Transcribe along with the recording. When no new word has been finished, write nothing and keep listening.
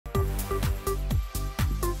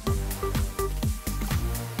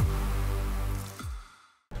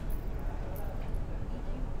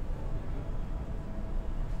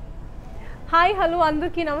Hi, hello,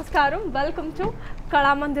 Andarki Namaskaram. Welcome to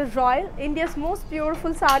Kalamandir Royale, India's most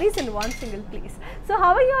beautiful sarees in one single place. So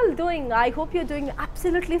how are you all doing? I hope you're doing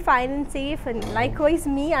absolutely fine and safe, and likewise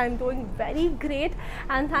me, I'm doing very great,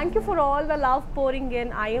 and thank you for all the love pouring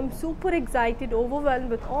in. I am super excited, overwhelmed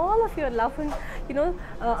with all of your love and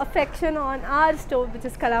affection on our store, which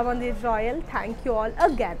is Kalamandir Royale. Thank you all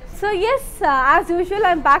again. So yes, as usual,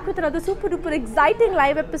 I'm back with another super duper exciting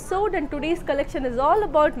live episode, and today's collection is all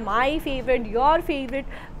about my favorite, your favorite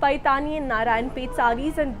Paithani Narayanpet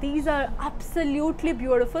sarees, and these are absolutely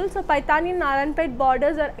beautiful. So Paithani Narayanpet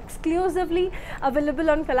borders are exclusively available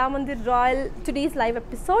on Kalamandir Royale today's live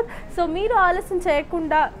episode. So మీరు ఆలస్యం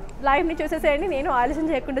చేయకుండా live ని చూసేసేయండి, నేను ఆలస్యం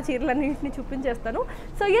చేయకుండా చీరలన్నింటినీ చూపించేస్తాను.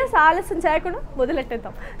 So yes, ఆలస్యం చేయకుండా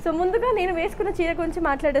మొదలెట్టేద్దాం. సో ముందుగా నేను వేసుకున్న చీర గురించి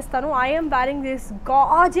మాట్లాడేస్తాను. I am wearing this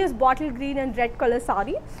gorgeous bottle green and red color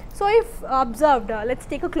saree. So if observed, let's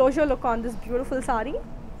take a closer look on this beautiful saree.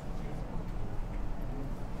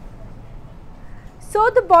 So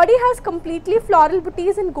the body has completely floral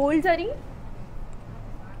booties in gold zari,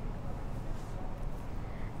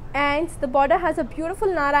 and the border has a beautiful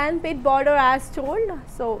Narayanpet border as told.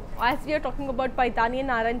 So as we are talking about Paithani and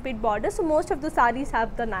Narayanpet border, so most of the sarees have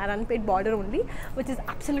the Narayanpet border only, which is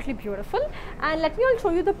absolutely beautiful. And let me also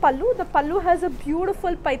show you the pallu. The pallu has a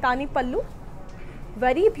beautiful Paithani pallu.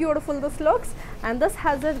 Very beautiful this looks, and this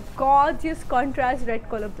has a gorgeous contrast red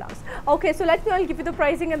color blouse. Okay, so let me all give you the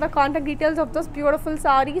pricing and the contact details of this beautiful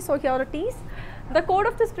saree. So here it is. The code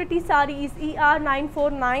of this pretty saree is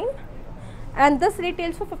ER949, and this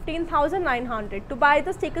retails for 15,900. To buy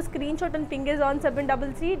this, take a screenshot and ping us on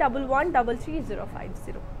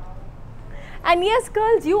 73311333050. And yes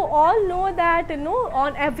girls, you all know that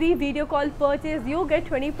on every video call purchase you get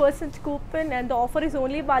 20% coupon, and the offer is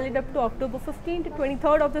only valid up to October 15th to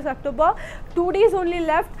 23rd of this October. 2 days only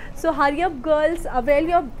left, so hurry up girls, avail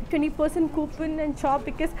your 20% coupon and shop,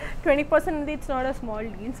 because 20% it's not a small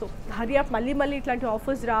deal. So hurry up, malli itlanti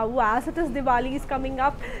offers ravu, as it is Diwali is coming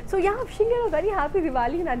up. So yeah, wishing you a very happy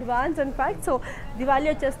Diwali in advance. In fact, so Diwali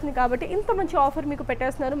వచ్చేస్తుంది కాబట్టి ఇంత మంచి offer మీకు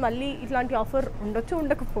పెట్టేస్తున్నారు. మళ్ళీ ఇట్లాంటి offer ఉండొచ్చు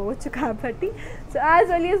ఉండకపోవచ్చు కాబట్టి so as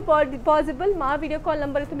early as possible, మా వీడియో కాల్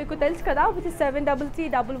నెంబర్ అయితే మీకు తెలుసు కదా, which is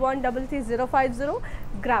 7331133050.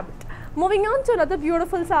 grab it. Moving on to another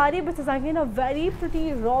beautiful saree, which is again a very pretty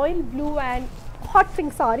royal blue and hot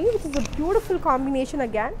pink saree, which is a beautiful combination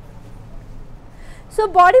again. So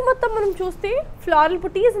body మొత్తం మనం చూస్తే floral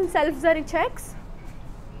booties and self zari checks,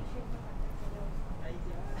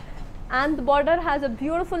 and the border has a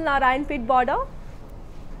beautiful Narayanpet border,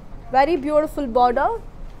 very beautiful border.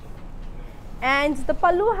 And the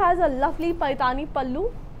pallu has a lovely Paithani pallu,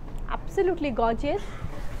 absolutely gorgeous,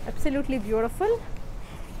 absolutely beautiful.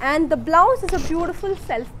 And the blouse is a beautiful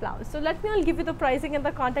self blouse. So let me all give you the pricing and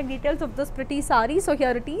the contact details of this pretty saree. So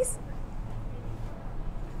here it is.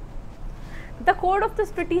 The code of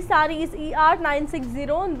this pretty saree is ER960,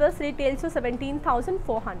 and this retails for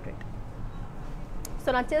 17,400.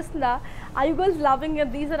 So nachestunda, are you guys loving it?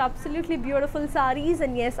 These are absolutely beautiful sarees,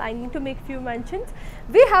 and yes, I need to make few mentions.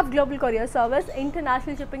 We have global courier service,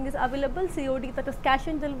 international shipping is available, COD, that is cash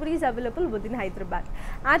and delivery, is available within Hyderabad.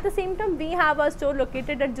 At the same time, we have our store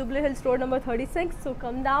located at Jubilee Hills Road number 36, so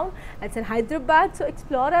come down, it's in Hyderabad. So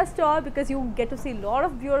explore our store, because you get to see a lot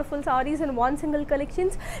of beautiful sarees in one single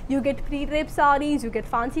collections. You get pre-drape sarees, you get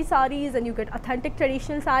fancy sarees, and you get authentic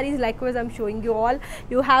traditional sarees, likewise I'm showing you all.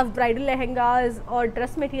 You have bridal lehengas or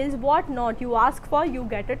dress materials, what not you ask for, you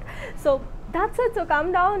get it. So that's it. So come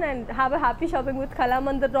down and have a happy shopping with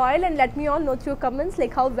Kalamandir Royale, and let me all know through your comments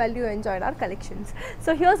like how well you enjoyed our collections. So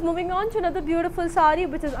here's moving on to another beautiful saree,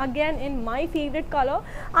 which is again in my favorite color.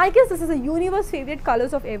 I guess this is a universe favorite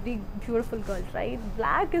colors of every beautiful girl, right?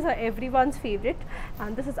 Black is everyone's favorite,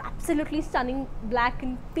 and this is absolutely stunning black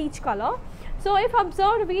and peach color. So if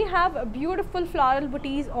observed, we have beautiful floral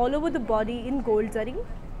booties all over the body in gold zari,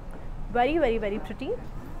 very very very pretty.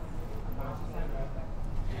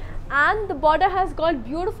 And the border has got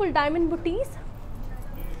beautiful diamond booties,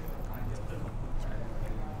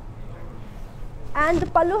 and the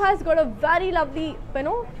pallu has got a very lovely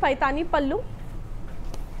Paithani pallu,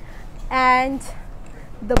 and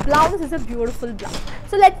the blouse is a beautiful blouse.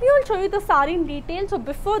 So let me all show you the saree in detail. So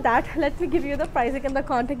before that, let me give you the pricing and the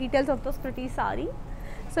contact details of this pretty saree.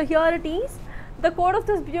 So here it is. The code of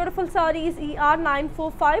this beautiful saree is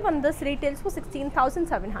ER945, and this retails for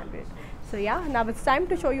 16,700. So yeah, now it's time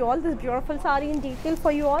to show you all this beautiful saree in detail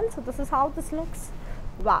for you all. So this is how this looks.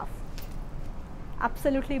 Wow,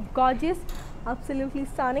 absolutely gorgeous, absolutely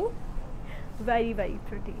stunning, very very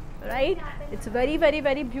pretty, right? It's very very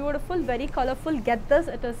very beautiful, very colorful. Get this,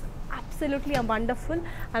 it is absolutely absolutely wonderful,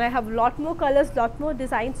 and I have lot more colors, lot more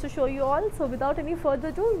designs to show you all. So without any further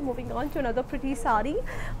ado, moving on to another pretty sari,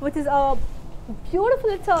 which is a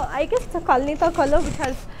beautiful, it's a, I guess it's a Kalnita color which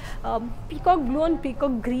has peacock blue and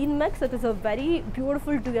peacock green mix. It is a very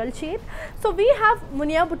beautiful dual shade. So we have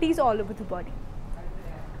munia booties all over the body.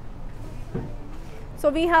 So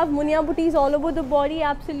we have munia booties all over the body,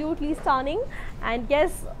 absolutely stunning. And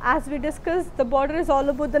yes, as we discussed, the border is all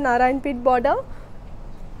over the Narayanpet border.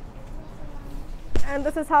 And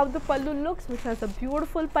this is how the pallu looks, which has a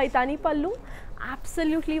beautiful Paithani pallu.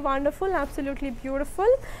 Absolutely wonderful, absolutely beautiful.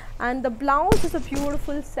 And the blouse is a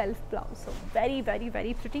beautiful self blouse. So very, very,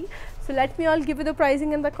 very pretty. So let me all give you the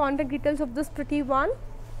pricing and the contact details of this pretty one.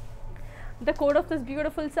 The code of this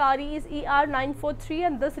beautiful sari is ER943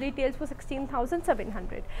 and this retails for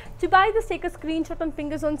 16,700. To buy this, take a screenshot and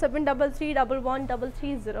fingers on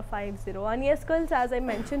 7331133050. And yes girls, as I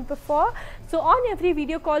mentioned before, so on every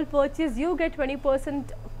video call purchase you get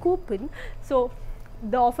 20% coupon. So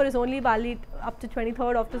the offer is only valid up to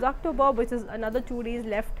 23rd of this October, which is another 2 days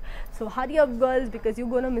left. So hurry up girls, because you're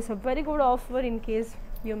going to miss a very good offer in case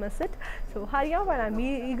you miss it. So hurry up, and I'm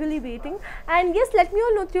eagerly waiting. And yes, let me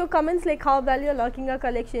all know through your comments like how well you're liking our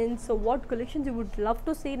collections. So what collections you would love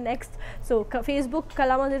to see next. So Facebook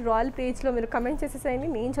Kalamandir Royale page lo meer comment chesesayandi,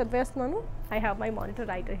 nenu chadvestunanu. I have my monitor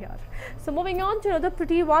right here. So moving on to another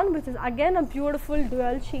pretty one, which is again a beautiful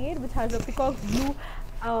dual shade which has a peacock blue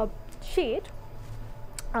shade.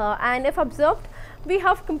 And if observed, we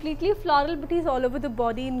have completely floral booties all over the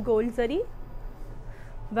body in gold zari.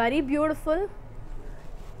 Very beautiful.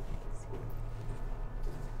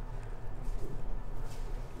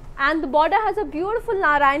 And the border has a beautiful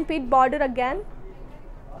Narayanpet border again.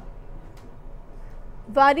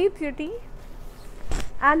 Very pretty.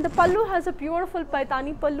 And the pallu has a beautiful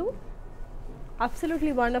Paithani pallu.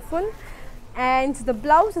 Absolutely wonderful. And the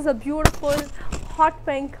blouse is a beautiful hot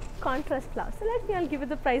pink contrast blouse. So let me all give you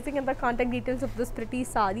the pricing and the contact details of this pretty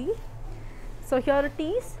sari. So here it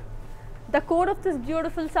is. The code of this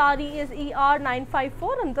beautiful sari is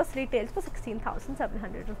ER954 and this retails for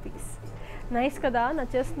 16,700 rupees. Nice kada,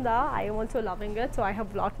 nachestunda. I am also loving it. So I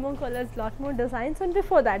have lot more colors, lot more designs, and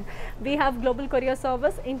before that we have global courier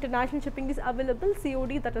service. International shipping is available.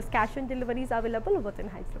 COD, that is cash on delivery, is available within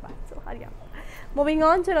Hyderabad. So hurry up. Moving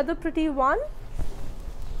on to another pretty one,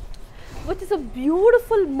 which is a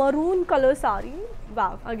beautiful maroon color sari.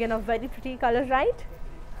 Wow, again a very pretty color, right?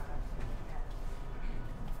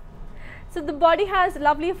 So the body has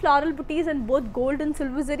lovely floral booties in both gold and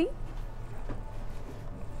silver zari.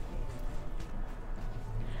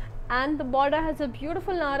 And the border has a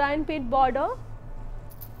beautiful Narayanpet border,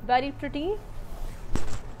 very pretty.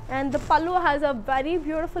 And the pallu has a very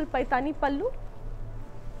beautiful Paithani pallu.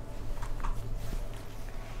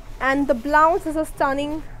 And the blouse is a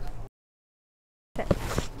stunning,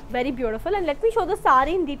 very beautiful. And let me show the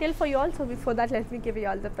sari in detail for you all. So before that, let me give you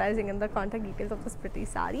all the pricing and the contact details of this pretty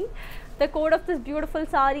sari. The code of this beautiful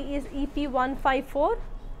sari is EP154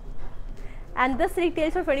 and this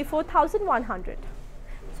retails for 24,100.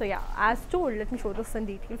 So yeah, as told, let me show this in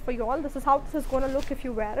detail for you all. This is how this is going to look if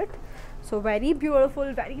you wear it. So very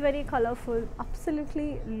beautiful, very, very colorful,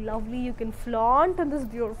 absolutely lovely. You can flaunt in this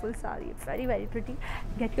beautiful sari. It's very, very pretty.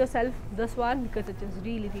 Get yourself this one because it is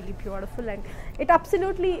really, really beautiful, and it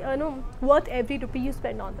absolutely worth every rupee you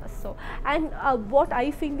spend on this. So, and what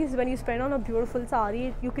I think is, when you spend on a beautiful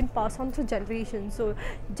sari, you can pass on through generations. So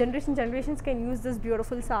generations can use this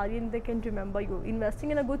beautiful sari and they can remember you.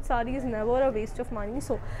 Investing in a good sari is never a waste of money.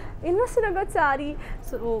 So invest in a good sari,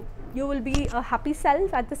 so you will be a happy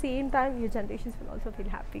self. At the same time, your generations will also feel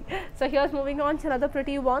happy. So here's moving on to another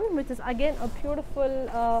pretty one, which is again a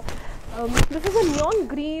beautiful, this is a neon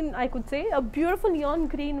green, I could say, a beautiful neon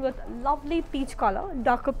green with lovely peach color,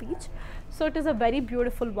 darker peach. So it is a very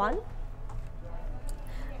beautiful one.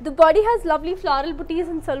 The body has lovely floral booties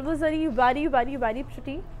in silver zari, very, very, very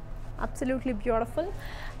pretty, absolutely beautiful.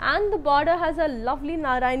 And the border has a lovely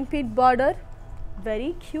Narayanpet border,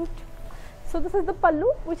 very cute. So this is the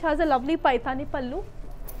pallu, which has a lovely Paithani pallu.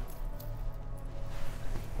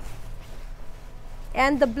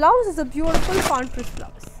 And the blouse is a beautiful contrast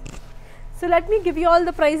blouse. So let me give you all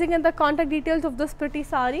the pricing and the contact details of this pretty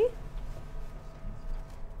sari.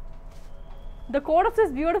 The code of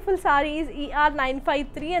this beautiful sari is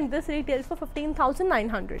ER953 and this retails for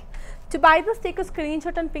 15,900. To buy this, take a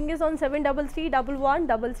screenshot and ping us on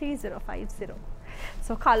 7331133050.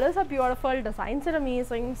 So colors are beautiful, designs are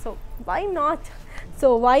amazing, so why not?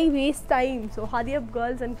 So why waste time? So hurry up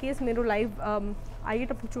girls, in case मेरो live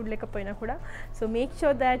అయ్యేటప్పుడు చూడలేకపోయినా కూడా. So make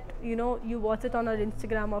sure that you watch it on our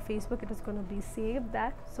Instagram or Facebook. It is going to be saved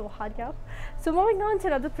there, so hurry up. So moving on to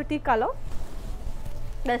another pretty color.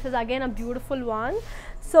 This is again a beautiful one,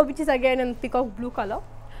 so which is again in peacock blue color.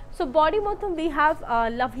 So body motham we have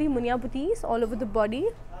lovely munia booties all over the body,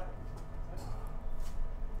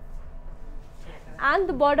 and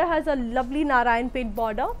the border has a lovely Narayanpet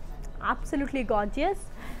border, absolutely gorgeous.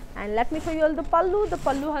 And let me show you all the pallu. The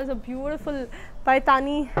pallu has a beautiful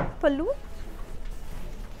Paithani pallu,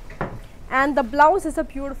 and the blouse is a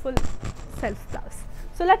beautiful self blouse.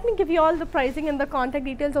 So let me give you all the pricing and the contact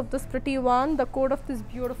details of this pretty one. The code of this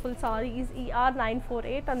beautiful saree is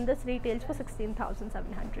ER948 and this retails for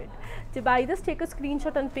 16,700. To buy this, take a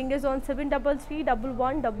screenshot and ping us on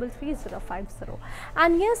 7331133050.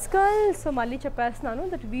 And yes girls, so malli cheppestunanu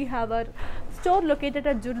that we have our store located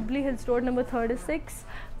at Jubilee Hills Road number 36.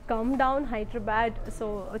 Come down Hyderabad. So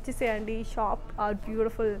vacheseyandi shop our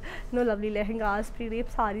beautiful lovely lehengas,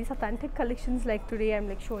 pre-rape sarees, authentic collections like today I'm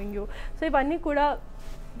like showing you. So ivanni kuda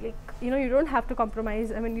like you don't have to compromise.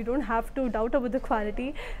 I mean, you don't have to doubt about the quality.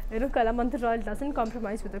 Kalamandir Royale doesn't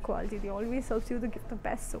compromise with the quality. They always serves you to give the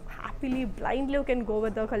best. So happily, blindly you can go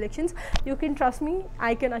with the collections. You can trust me.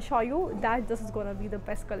 I can assure you that this is going to be the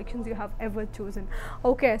best collections you have ever chosen.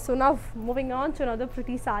 Okay, so now moving on to another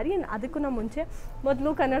pretty saree. And adikuna munche modlu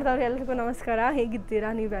kannadavaru ellarigu namaskara.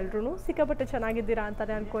 Hegiddira nevelleru sikkapatte chenagiddira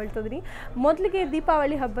antare ankoltadini. Modlige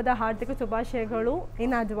Deepavali habbada haardika shubhashayagalu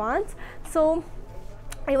in advance. So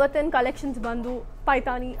ಇವತ್ತಿನ collections ಬಂದು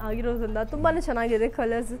ಪೈತಾನಿ ಆಗಿರೋದ್ರಿಂದ ತುಂಬಾ ಚೆನ್ನಾಗಿದೆ,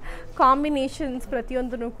 colours combinations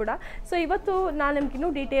ಪ್ರತಿಯೊಂದೂ ಕೂಡ. So ಇವತ್ತು ನಾನು ನಿಮ್ಗೆ ಇನ್ನೂ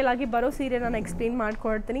ಡೀಟೇಲ್ ಆಗಿ ಬರೋ ಸೀರೆ ನಾನು ಎಕ್ಸ್ಪ್ಲೇನ್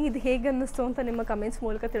ಮಾಡ್ಕೊಡ್ತೀನಿ. ಇದು ಹೇಗೆ ಅನ್ನಿಸ್ತು ಅಂತ ನಿಮ್ಮ ಕಮೆಂಟ್ಸ್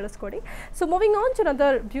ಮೂಲಕ ತಿಳಿಸ್ಕೊಡಿ. So moving on to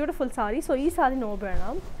another beautiful sorry. So ಈ ಸಾರಿ ನೋಡೋಣ.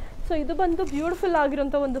 ಸೊ ಇದು ಬಂದು ಬ್ಯೂಟಿಫುಲ್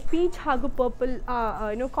ಆಗಿರೋಂಥ ಒಂದು ಪೀಚ್ ಹಾಗೂ ಪರ್ಪಲ್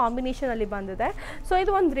ಕಾಂಬಿನೇಷನಲ್ಲಿ ಬಂದಿದೆ. ಸೊ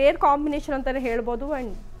ಇದು ಒಂದು ರೇರ್ ಕಾಂಬಿನೇಷನ್ ಅಂತಲೇ ಹೇಳ್ಬೋದು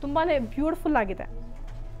ಆ್ಯಂಡ್ ತುಂಬಾ ಬ್ಯೂಟಿಫುಲ್ ಆಗಿದೆ.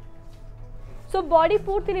 ಸೊ ಬಾಡಿ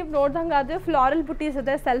ಪೂರ್ತಿ ನೀವು ನೋಡ್ದಂಗಾದರೆ ಫ್ಲಾರಲ್ ಬುಟೀಸ್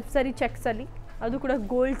ಇದೆ, ಸೆಲ್ಫ್ ಸರಿ ಚೆಕ್ಸಲ್ಲಿ, ಅದು ಕೂಡ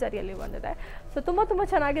ಗೋಲ್ಡ್ ಸರಿಯಲ್ಲಿ ಬಂದಿದೆ. ಸೊ ತುಂಬ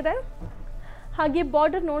ಚೆನ್ನಾಗಿದೆ. ಹಾಗೆ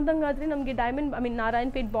ಬಾರ್ಡರ್ ನೋಡ್ದಂಗಾದರೆ ನಮಗೆ diamond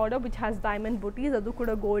Narayanpet border which has diamond ಬುಟೀಸ್, ಅದು ಕೂಡ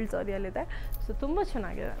ಗೋಲ್ಡ್ ಸರಿಯಲ್ಲಿದೆ. ಸೊ ತುಂಬ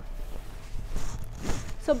ಚೆನ್ನಾಗಿದೆ.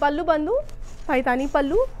 ಸೊ ಪಲ್ಲು ಬಂದು ಪೈತಾನಿ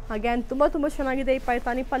ಪಲ್ಲು, ಅಗೇನ್ ತುಂಬ ಚೆನ್ನಾಗಿದೆ ಈ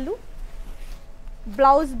ಪೈತಾನಿ ಪಲ್ಲು.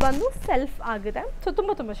 ಬ್ಲೌಸ್ ಬಂದು ಸೆಲ್ಫ್ ಆಗಿದೆ. ಸೊ ತುಂಬ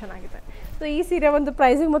ಚೆನ್ನಾಗಿದೆ. ಸೊ ಈ ಸೀರೆ ಒಂದು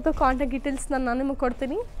ಪ್ರೈಸಿಂಗ್ ಮತ್ತು ಕಾಂಟ್ಯಾಕ್ಟ್ ಡೀಟೇಲ್ಸ್ನ ನಾನು ನಿಮಗೆ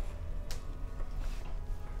ಕೊಡ್ತೀನಿ.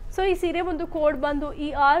 ಸೊ ಈ ಸೀರೆ ಒಂದು ಕೋಡ್ ಬಂದು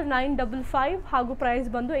ER955 ಹಾಗೂ ಪ್ರೈಸ್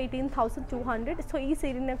ಬಂದು 18,200. ಸೊ ಈ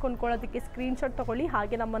ಸೀರೆನ ಕೊಂಡ್ಕೊಳ್ಳೋದಕ್ಕೆ ಸ್ಕ್ರೀನ್ಶಾಟ್ ತೊಗೊಳ್ಳಿ.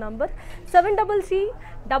 ಹಾಗೆ ನಮ್ಮ ನಂಬರ್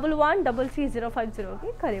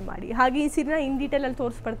 7331133050ಗೆ ಕರೆ ಮಾಡಿ. ಹಾಗೆ ಈ ಸೀರೆನ ಇನ್ ಡೀಟೇಲಲ್ಲಿ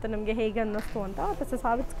ತೋರಿಸ್ಬಡ್ತಾರೆ ನಮಗೆ ಹೇಗೆ ಅನ್ನಿಸ್ತು ಅಂತ. ಮತ್ತು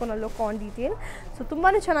ಸಾವಿಸ್ಕೊನಲ್ಲೋ ಕಾನ್ ಡೀಟೇಲ್. ಸೊ ತುಂಬಾ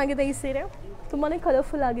ಚೆನ್ನಾಗಿದೆ ಈ ಸೀರೆ, ತುಂಬಾ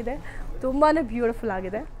ಕಲರ್ಫುಲ್ ಆಗಿದೆ, ತುಂಬಾ ಬ್ಯೂಟಿಫುಲ್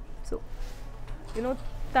ಆಗಿದೆ. ಸೊ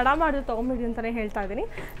ತಡ ಮಾಡಿದ್ರೆ ತೊಗೊಂಬಿಡಿ ಅಂತಲೇ ಹೇಳ್ತಾ ಇದ್ದೀನಿ.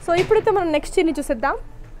 ಸೊ ಇಪ್ಪಡಿತ್ತು మనం నెక్స్ట్ చీని చూసేద్దాం.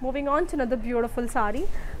 Moving on to another beautiful saree,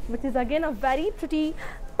 which is again a very pretty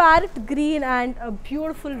parrot green and a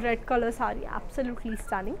beautiful red color saree, absolutely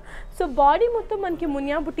stunning. So body mottham manki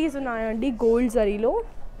munya booties unnayandi gold zarilo.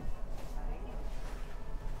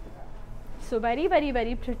 So very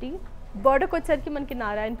pretty. Border kochesariki manki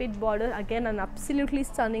Narayanpet border, again an absolutely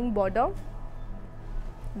stunning border,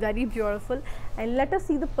 very beautiful. And let us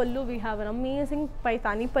see the pallu. We have an amazing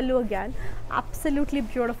Paithani pallu again, absolutely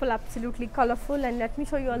beautiful, absolutely colorful. And let me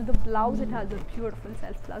show you all the blouse. It has a beautiful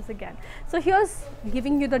self blouse again. So here's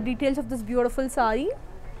giving you the details of this beautiful saree.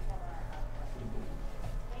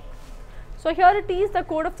 So here it is. The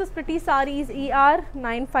code of this pretty saree is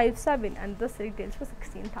ER957 and this retails for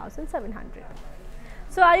 16,700.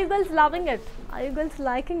 So are you girls loving it? Are you girls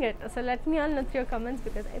liking it? So let me know your comments,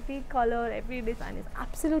 because every color, every design is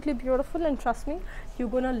absolutely beautiful, and trust me,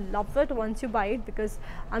 you're gonna love it once you buy it, because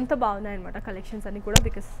anta bhavana anamata collections ani kuda,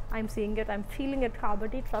 because I'm seeing it, I'm feeling it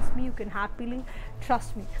kabatti. Trust me, you can happily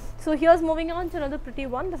trust me. So here's moving on to another pretty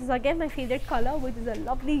one. This is again my favorite color, which is a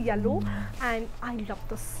lovely yellow, and I love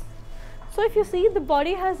this. So if you see, the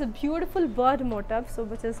body has a beautiful bird motif, so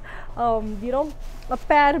which is a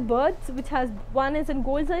pair birds, which has one is in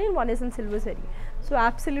gold zari and one is in silver zari. So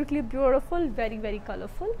absolutely beautiful, very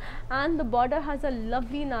colorful. And the border has a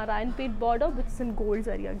lovely Narayanpet border, which is in gold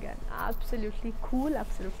zari again, absolutely cool,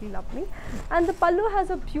 absolutely lovely. And the pallu has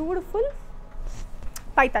a beautiful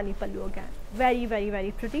Paithani pallu again,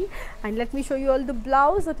 very pretty. And let me show you all the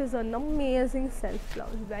blouse. That is an amazing self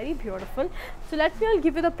blouse, very beautiful. So let me all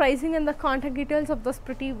give you the pricing and the contact details of this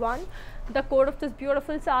pretty one. The code of this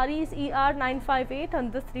beautiful saree is ER958 and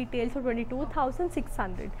this retails for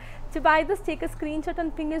 22,600. To buy this, take a screenshot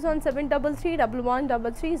and ping us on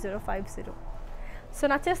 7331133050. So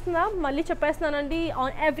nachestuna malli cheppestunanandi,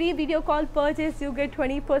 on every video call purchase you get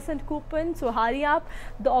 20% coupon. So hurry up,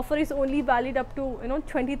 the offer is only valid up to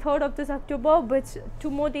 23rd of this October, which 2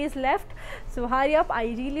 more days left. So hurry up, I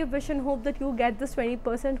really wish and hope that you get this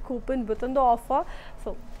 20% coupon within the offer.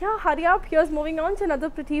 So yeah, hurry up. Here's moving on to another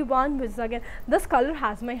pretty one, which is again, this color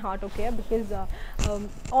has my heart, okay, because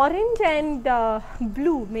orange and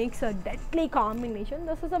blue makes a deadly combination.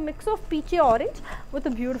 This is a mix of peachy orange with a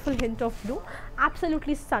beautiful hint of blue,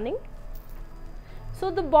 absolutely stunning. So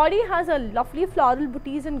the body has a lovely floral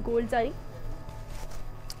booties in gold zari,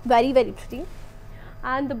 very pretty,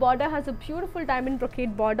 and the border has a beautiful diamond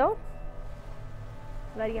brocade border,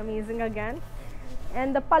 very amazing again.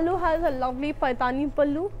 And the pallu has a lovely Paithani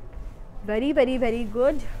pallu, very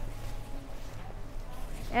good.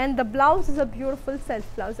 And the blouse is a beautiful self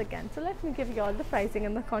blouse again. So let me give you all the pricing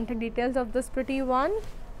and the contact details of this pretty one.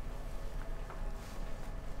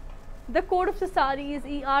 The code of the saree is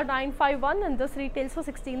ER951 and this retails for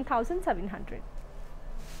 16,700.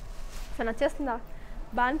 So nachestunda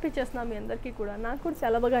ban picchesna mi andarki kuda, naaku kuda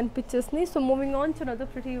chala baga anpichesni. So moving on to another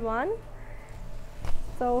pretty one.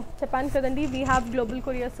 So Japan kadandi, we have global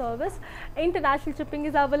courier service, international shipping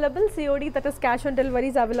is available, COD, that is cash on delivery,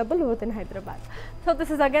 is available within Hyderabad. So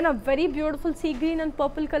this is again a very beautiful sea green and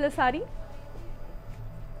purple color saree.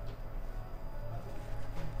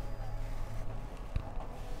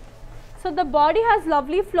 So the body has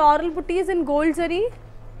lovely floral booties in gold zari,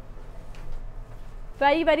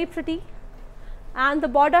 very pretty, and the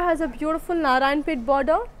border has a beautiful Narayanpet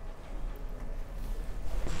border.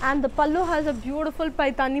 And the pallu has a beautiful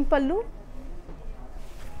Paithani pallu,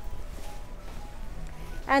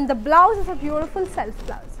 and the blouse is a beautiful self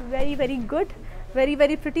blouse, very good,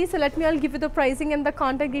 very pretty. So let me all give you the pricing and the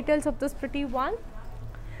contact details of this pretty one.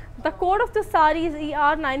 The code of the saree is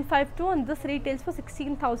ER952 and this retails for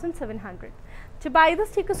 16,700. To buy this,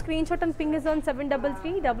 take a screenshot and ping us on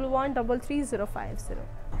 733-1133-050.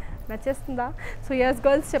 Nachestunda. So yes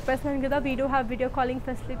girls, cheppestunanu kada, we do have video calling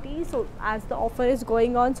facility. So as the offer is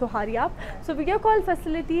going on, so hurry up. So video call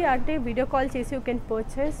facility ante video call chesi you can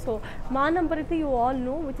purchase. So ma number ite you all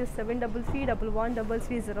know, which is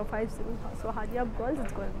 733-1133-050. So hurry up girls,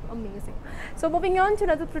 it's going amazing. So moving on to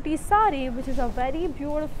another pretty saree, which is a very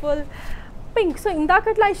beautiful pink. So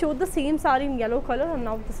indakatla I showed the same saree in yellow color, and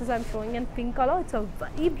now this is I'm showing in pink color. It's a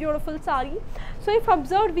very beautiful saree. So if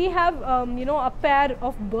observed, we have a pair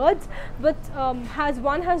of birds, but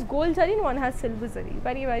one has gold zari and one has silver zari.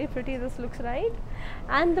 Very pretty this looks, right?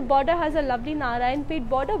 And the border has a lovely Narayanpet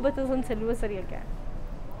border, but is in silver zari again.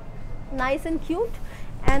 Nice and cute.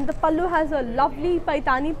 And the pallu has a lovely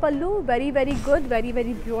Paithani pallu, very good, very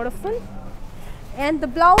beautiful. And the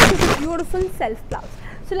blouse is a beautiful self blouse.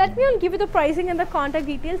 So let me give you the pricing and the contact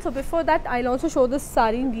details. So before that, I'll also show this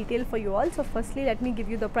saree in detail for you all. So firstly, let me give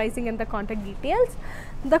you the pricing and the contact details.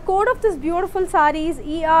 The code of this beautiful saree is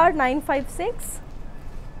ER956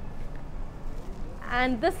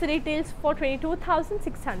 and this retails for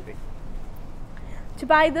 22,600. To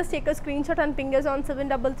buy this, take a screenshot and ping us on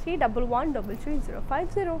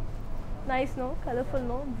 733-1133-050. Nice no, colorful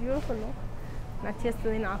no, beautiful no.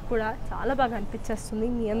 నచ్చేస్తుంది నాకు కూడా చాలా బాగా అనిపించేస్తుంది,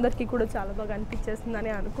 మీ అందరికీ కూడా చాలా బాగా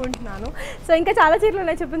అనిపించేస్తుందని అనుకుంటున్నాను. So ఇంకా చాలా చీరలు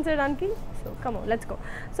ఉన్నాయి చూపించడానికి. So come on, let's go.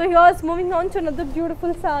 So here's moving on to another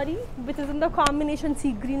beautiful sorry which is in the combination sea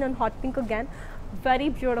green and hot pink again. Very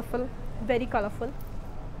beautiful, very colourful.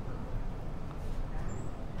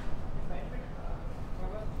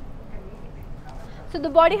 So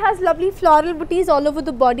the body has lovely floral booties all over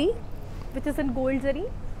the body, which is in gold zari.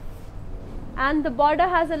 And the border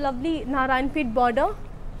has a lovely Narayanpet border,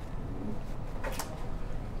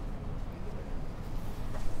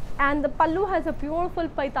 and the pallu has a beautiful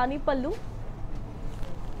Paithani pallu,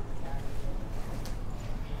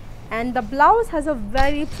 and the blouse has a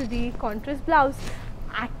very pretty contrast blouse.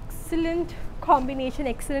 Excellent combination,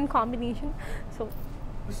 so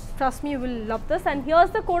trust me, you will love this. And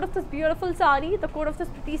here's the code of this beautiful saree. The code of this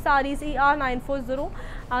pretty saree is ER940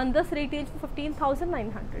 and this retails for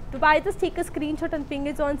 15,900. To buy this, take a screenshot and ping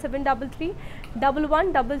it on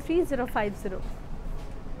 733-1133-050.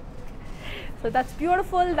 So that's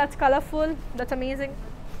beautiful, that's colorful, that's amazing.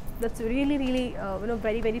 That's really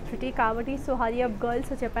very pretty cavity. So hurry up girls.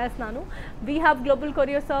 So cheppestunanu, we have global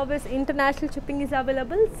courier service, international shipping is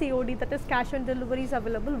available, COD, that is cash on delivery, is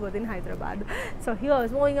available within Hyderabad. So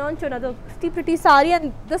here's moving on to another pretty saree, and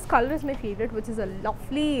this color is my favorite, which is a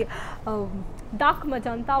lovely dark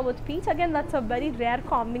magenta with peach. Again, that's a very rare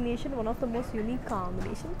combination, one of the most unique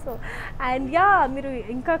combinations. So and yeah, మీరు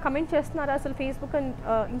ఇంకా comment చేస్తున్నారా అసలు Facebook and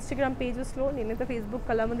Instagram పేజెస్లో? నేనైతే Facebook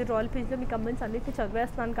Kalamandir royal పేజ్లో మీ comments అన్నిటిని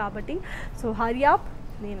చదివేస్తున్నాను కాబట్టి so hurry up.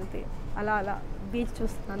 నేనైతే అలా beige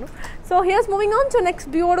chustanu. So here's moving on to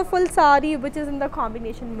next beautiful saree, which is in the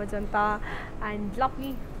combination magenta and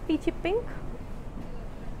lovely peachy pink.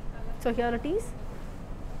 So here it is,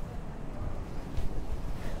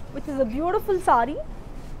 which is a beautiful saree.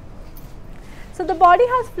 So the body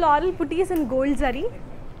has floral booties in gold zari,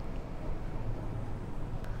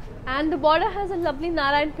 and the border has a lovely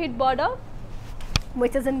Narayanpet border,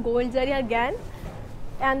 which is in gold zari again,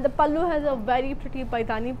 and the pallu has a very pretty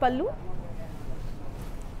Paithani pallu,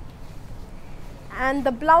 and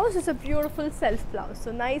the blouse is a beautiful self blouse,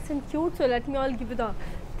 so nice and cute. So let me all give you the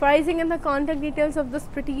pricing and the contact details of this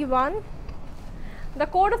pretty one. The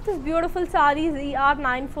code of this beautiful saree is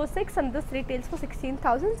ER946 and this retails for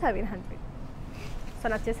 16,700. So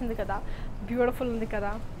nachesindi kada, beautiful undi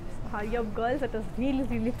kada. Hurry up girls, it is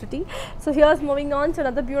really pretty. So here's moving on to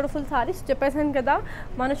another beautiful saree. Cheppesan kada,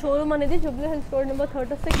 mana showroom anedi Jubilee Hills Road number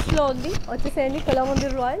 36 lo undi. Vacheseyandi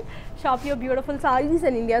Kalamandir Royale. Shop your beautiful sarees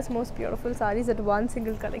and India's most beautiful sarees at one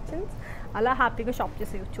single collections. Ala happy ga shop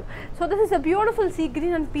cheseyochu. So this is a beautiful sea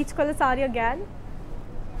green and peach color saree again.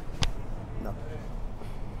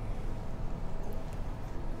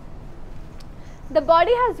 The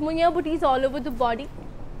body has munya booties all over the body,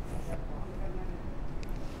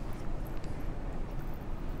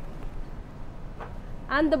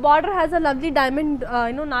 and the border has a lovely diamond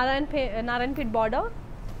Narayanpet border,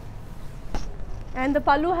 and the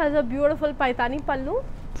pallu has a beautiful Paithani pallu,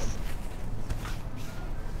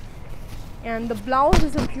 and the blouse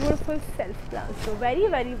is a beautiful self blouse. So very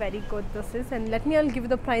good this is. And let me all give you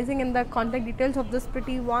the pricing and the contact details of this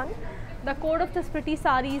pretty one. The code of this pretty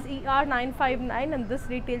saree is ER959 and this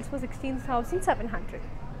retails for 16,700.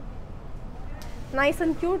 Nice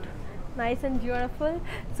and cute, nice and beautiful.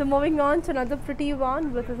 So moving on to another pretty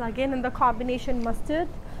one, which is again in the combination mustard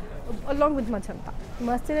along with magenta.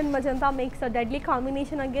 Mustard and magenta makes a deadly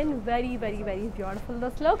combination again. Very beautiful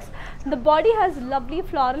this looks. The body has lovely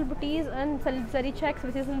floral booties and silk zari checks,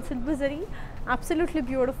 which is in silver zari. Absolutely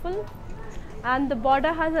beautiful. And the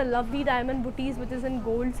border has a lovely diamond booties, which is in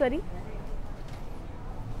gold zari.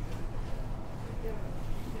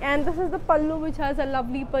 And this is the pallu, which has a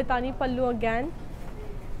lovely Paithani pallu again.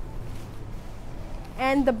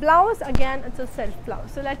 And the blouse again, it's a self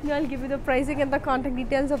blouse. So let me all give you the pricing and the contact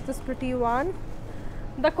details of this pretty one.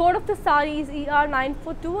 The code of the saree is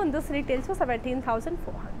ER942 and this retails for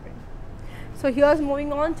 17,400. So here's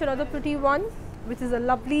moving on to another pretty one, which is a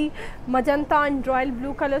lovely magenta and royal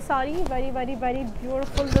blue color saree. Very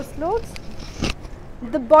beautiful this looks.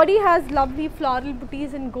 The body has lovely floral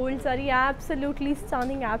booties in gold zari, absolutely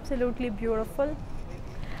stunning, absolutely beautiful.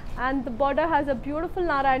 And the border has a beautiful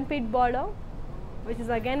Narayanpet border, which is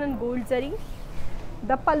again in gold zari.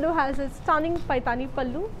 The pallu has a stunning Paithani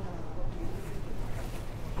pallu,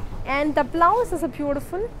 and the blouse is a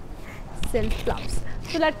beautiful silk blouse.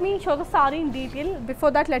 So let me show the saree in detail.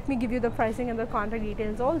 Before that, let me give you the pricing and the contact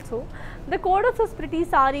details also. The code of this pretty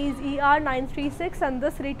saree is ER936 and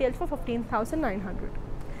this retails for 15,900.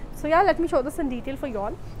 So yeah, let me show this in detail for you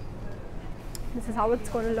all. This is how it's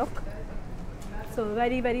going to look. So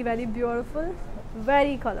very beautiful,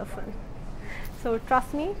 very colorful. So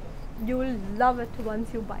trust me, you will love it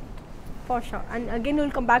once you buy it, for sure. And again, you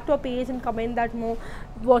will come back to our page and comment that no,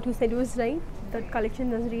 what you said was right. That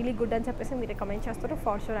collection is really good and we recommend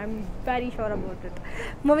for sure. I'm very sure about it.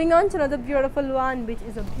 Moving on to another beautiful one, which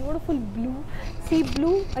is a beautiful blue, sea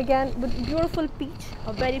blue again with beautiful peach,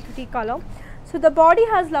 a very pretty color. So the body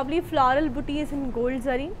has lovely floral booties in gold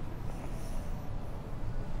zari,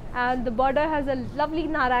 and the border has a lovely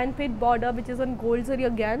Narayanpet border, which is on gold zari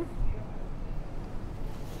again.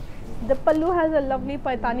 The pallu has a lovely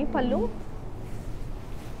Paithani pallu,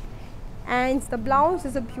 and the blouse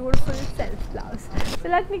is a beautiful self blouse. So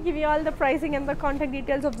let me give you all the pricing and the contact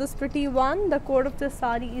details of this pretty one. The code of this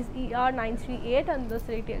saree is ER938 and this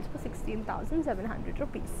retails for 16,700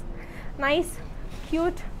 rupees. Nice,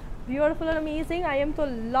 cute, beautiful and amazing. I am so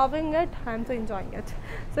loving it. I am so enjoying it.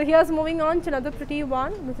 So here's moving on to another pretty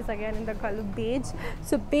one, which is again in the color beige.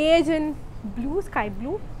 So beige and blue, sky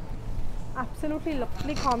blue. Absolutely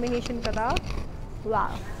lovely combination kada.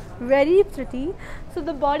 Wow, very pretty. So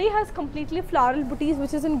the body has completely floral booties,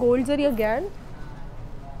 which is in gold zari again,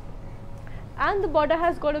 and the border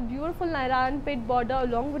has got a beautiful Narayanpet border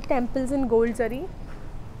along with temples in gold zari.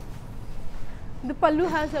 The pallu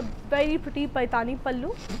has a very pretty Paithani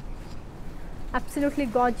pallu, absolutely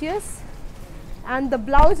gorgeous, and the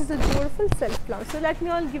blouse is a beautiful self blouse. So let me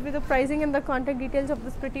all give you the pricing and the contact details of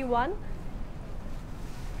this pretty one.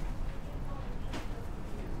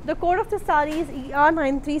 The code of the saree is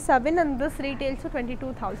ER937 and this retails for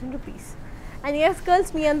 22,000 rupees. And yes girls,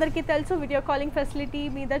 మీ అందరికీ తెలుసు video calling facility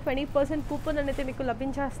మీద 20% coupon అనేది మీకు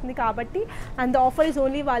లభించేస్తుంది కాబట్టి, and the offer is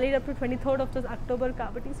only valid up to 23rd of October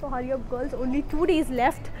కాబట్టి, so hurry up girls, only 2 days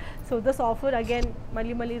left. So this offer again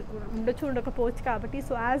మళ్ళీ ఉండొచ్చు ఉండకపోవచ్చు కాబట్టి,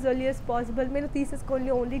 so as early as possible మీరు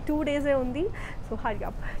తీసేసుకోండి, ఓన్లీ 2 days ఉంది. So hurry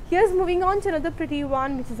up. Here's moving on to another pretty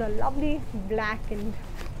one which is a lovely black and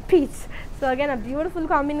peach. So again a beautiful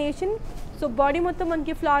combination. So body mottam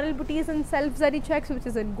manki floral booties and self zari checks which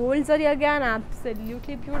is in gold zari again,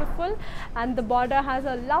 absolutely beautiful. And the border has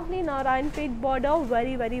a lovely Narayanpet border,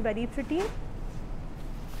 very pretty.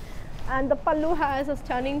 And the pallu has a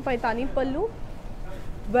stunning Paithani pallu,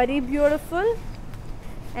 very beautiful.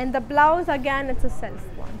 And the blouse again, it's a self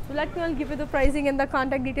one. So let me all give you the pricing and the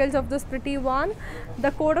contact details of this pretty one.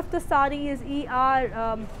 The code of the saree is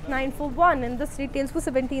ER941 and this retails for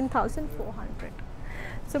 17,400.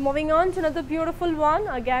 So moving on to another beautiful one,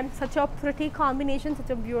 again such a pretty combination,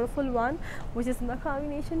 such a beautiful one which is in the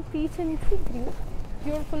combination peach and green.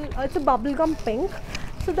 Beautiful, it's a bubblegum pink.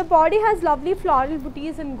 So the body has lovely floral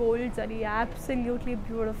booties and gold zari, absolutely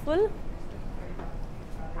beautiful.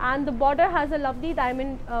 And the border has a lovely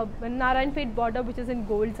diamond Narayanpet border which is in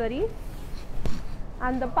gold zari.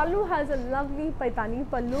 And the pallu has a lovely Paithani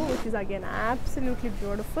pallu which is again absolutely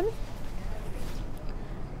beautiful.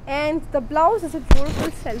 And the blouse is a beautiful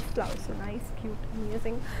self blouse, so nice, cute,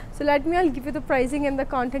 amazing. So let me all give you the pricing and the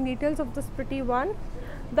contact details of this pretty one.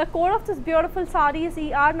 The code of this beautiful saree is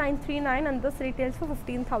ER939 and this retails for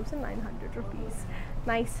 15,900 rupees.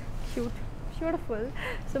 Nice, cute, beautiful.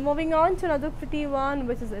 So moving on to another pretty one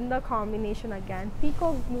which is in the combination again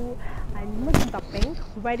peacock blue and magenta pink,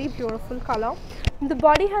 very beautiful color. The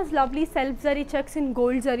body has lovely self zari checks in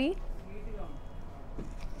gold zari.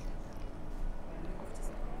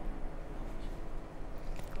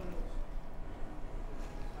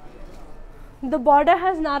 The border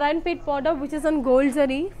has Narayanpet border which is on gold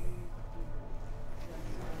zari.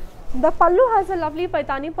 The pallu has a lovely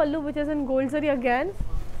Paithani pallu which is in gold zari again.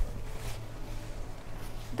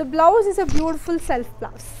 The blouse is a beautiful self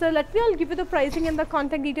blouse. So let me all give you the pricing and the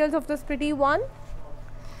contact details of this pretty one.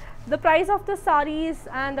 The price of the sarees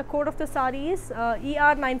and the code of the sarees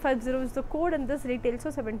ER950 is the code and this retails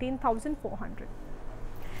for 17,400.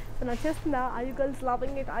 So now just now, are you girls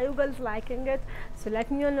loving it? Are you girls liking it? So let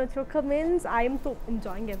me know in your comments. I am so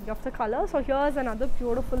enjoying every of the color. So here's another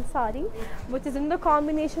beautiful saree which is in the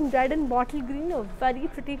combination red and bottle green, a very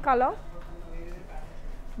pretty color.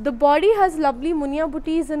 The body has lovely munia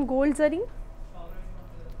booties and gold zari,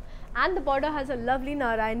 and the border has a lovely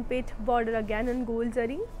Narayanpet border again in gold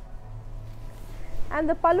zari, and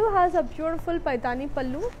the pallu has a beautiful Paithani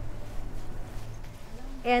pallu,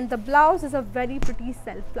 and the blouse is a very pretty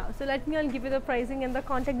self blouse. So let me all give you the pricing and the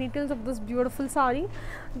contact details of this beautiful saree.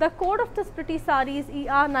 The code of this pretty saree is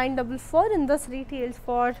ER944 and this retails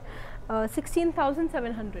for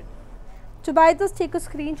 16,700. To buy this, take a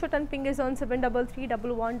screenshot and ping us on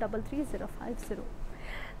 7331133050.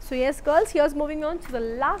 So yes girls, here's moving on to the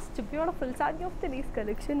last beautiful saree of today's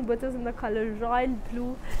collection which is in the color royal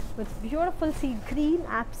blue with beautiful sea green,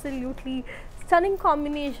 absolutely stunning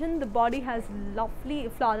combination. The body has lovely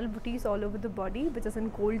floral booties all over the body which is in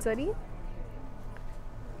gold zari,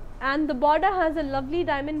 and the border has a lovely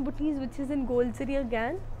diamond booties which is in gold zari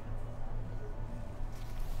again,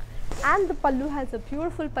 and the pallu has a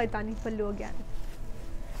beautiful Paithani pallu again,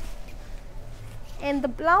 and the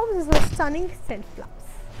blouse is a stunning self blouse.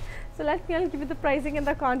 So let me all give you the pricing and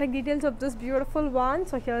the contact details of this beautiful one.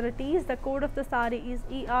 So here it is. The code of the saree is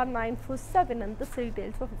ER947 and this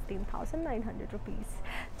retails for 15,900 rupees.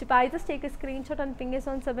 To buy this, take a screenshot and ping us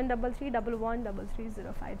on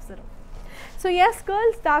 7331133050. So yes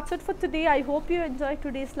girls, that's it for today. I hope you enjoyed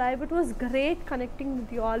today's live. It was great connecting with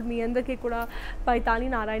you all. Me andarki kuda Paithani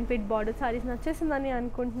Narayanpet border sarees nachesindani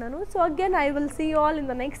anukuntunnanu. So again I will see you all in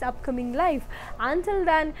the next upcoming live. Until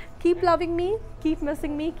then, keep loving me, keep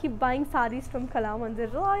missing me, keep buying sarees from Kalamandir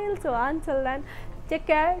Royale. So until then, take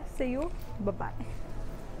care, see you, bye bye.